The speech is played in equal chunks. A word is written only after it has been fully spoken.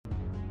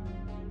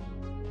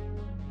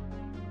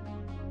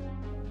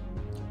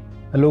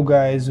Hello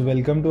guys,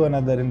 welcome to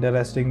another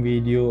interesting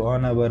video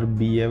on our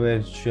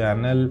behavior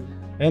channel.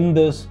 In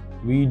this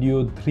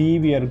video 3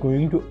 we are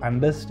going to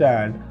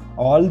understand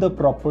all the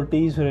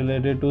properties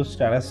related to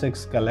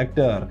statistics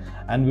collector,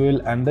 and we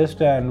will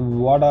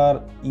understand what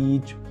are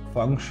each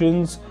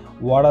functions,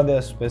 what are the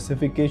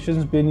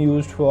specifications been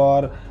used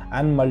for,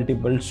 and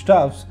multiple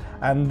stuffs,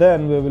 and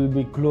then we will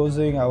be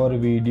closing our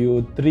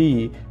video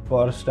 3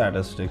 for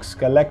statistics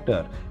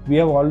collector. We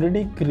have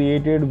already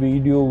created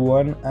video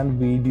 1 and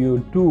video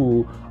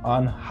 2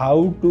 on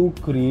how to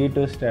create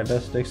a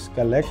statistics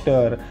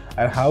collector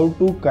and how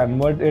to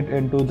convert it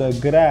into the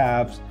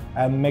graphs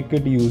and make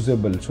it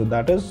usable. So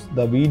that is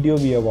the video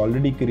we have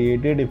already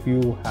created. If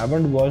you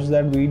haven't watched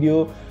that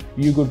video,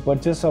 you could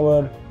purchase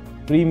our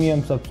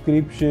premium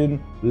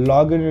subscription,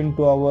 log in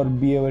into our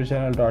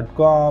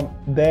behaviorchannel.com.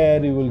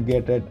 there you will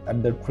get it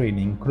at the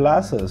training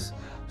classes.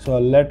 So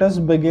let us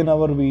begin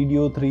our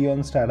video 3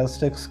 on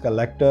statistics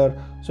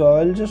collector. So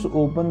I will just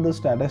open the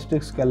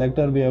statistics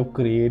collector we have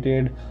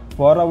created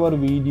for our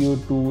video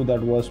 2,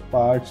 that was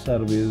part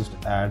serviced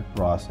at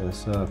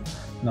processor.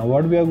 Now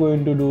what we are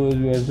going to do is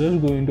we are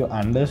just going to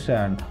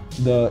understand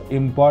the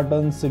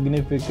importance,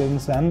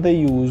 significance and the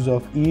use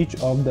of each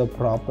of the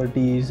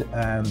properties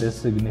and the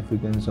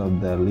significance of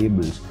their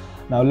labels.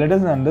 Now let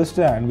us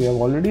understand, we have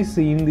already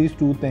seen these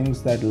two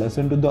things, that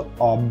listen to the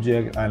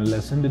object and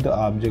listen to the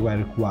object by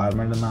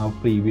requirement in our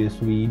previous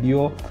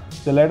video.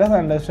 So let us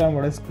understand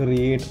what is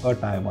create a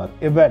timer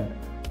event.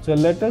 So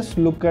let us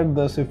look at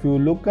this. If you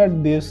look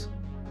at this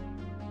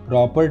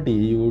property,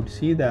 you would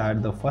see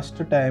that the first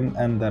time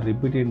and the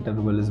repeat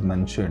interval is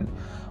mentioned.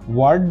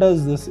 What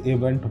does this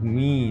event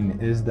mean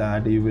is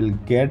that you will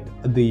get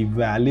the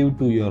value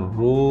to your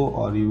row,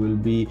 or you will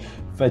be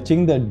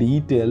fetching the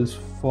details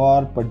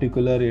for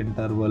particular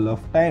interval of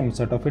time,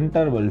 set of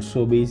intervals.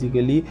 So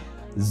basically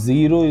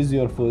 0 is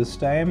your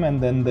first time,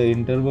 and then the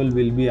interval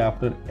will be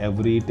after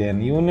every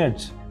 10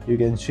 units. You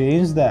can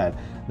change that.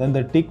 Then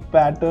the tick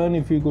pattern,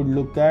 if you could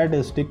look at,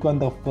 is tick on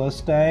the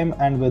first time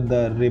and with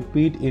the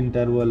repeat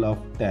interval of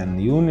 10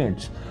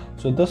 units.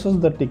 So this is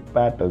the tick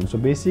pattern. So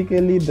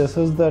basically this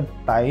is the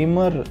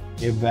timer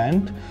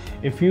event.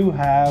 If you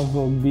have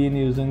been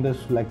using this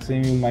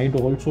Flexsim, you might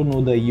also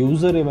know the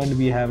user event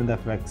we have in the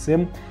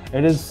Flexsim.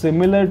 It is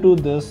similar to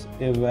this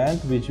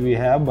event which we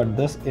have, but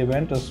this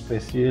event is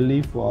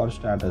specially for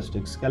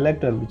statistics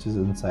collector, which is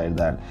inside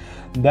that.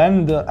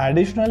 Then the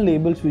additional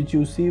labels which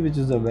you see, which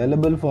is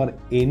available for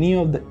any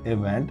of the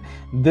event,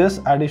 this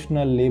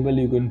additional label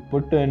you can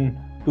put in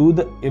to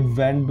the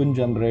event been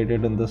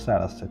generated in the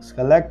statistics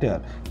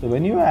collector. So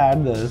when you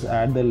add this,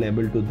 add the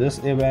label to this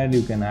event,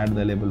 you can add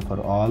the label for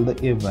all the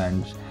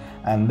events,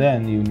 and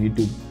then you need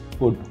to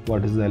put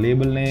what is the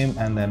label name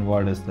and then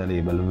what is the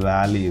label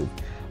value.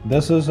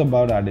 This is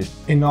about addition.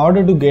 In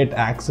order to get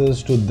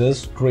access to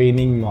this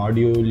training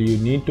module, you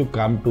need to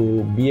come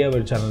to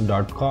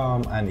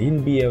behaviorchannel.com, and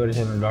in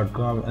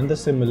behaviorchannel.com, in the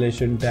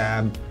simulation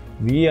tab,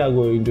 we are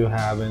going to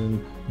have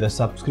in the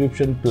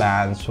subscription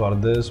plans for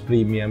this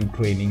premium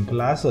training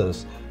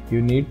classes.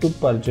 You need to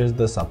purchase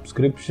the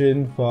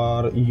subscription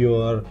for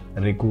your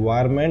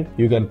requirement.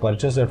 You can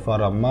purchase it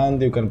for a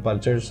month, you can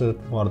purchase it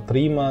for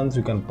 3 months,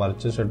 you can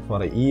purchase it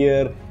for a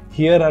year.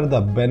 Here are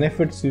the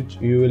benefits which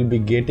you will be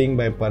getting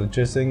by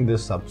purchasing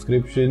this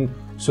subscription.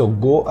 So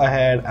go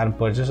ahead and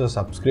purchase a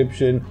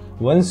subscription.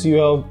 Once you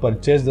have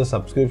purchased the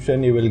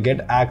subscription, you will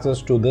get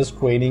access to this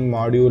training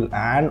module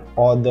and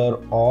other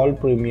all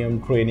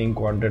premium training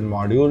content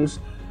modules.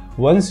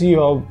 Once you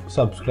have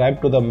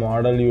subscribed to the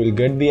model, you will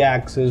get the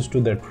access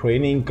to the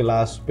training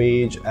class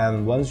page,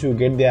 and once you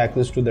get the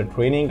access to the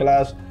training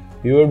class,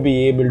 you will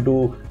be able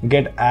to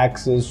get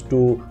access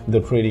to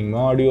the training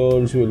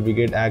modules, you will be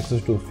get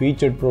access to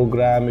featured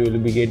program, you will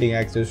be getting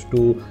access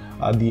to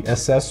the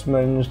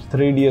assessments,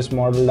 3ds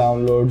model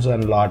downloads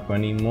and lot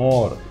many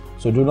more.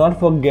 So do not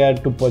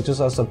forget to purchase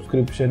a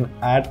subscription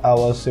at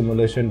our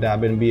simulation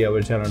tab in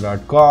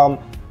behaviorchannel.com.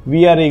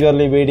 We are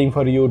eagerly waiting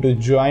for you to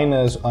join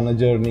us on a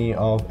journey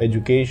of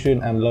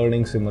education and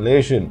learning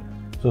simulation.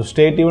 So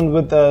stay tuned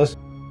with us.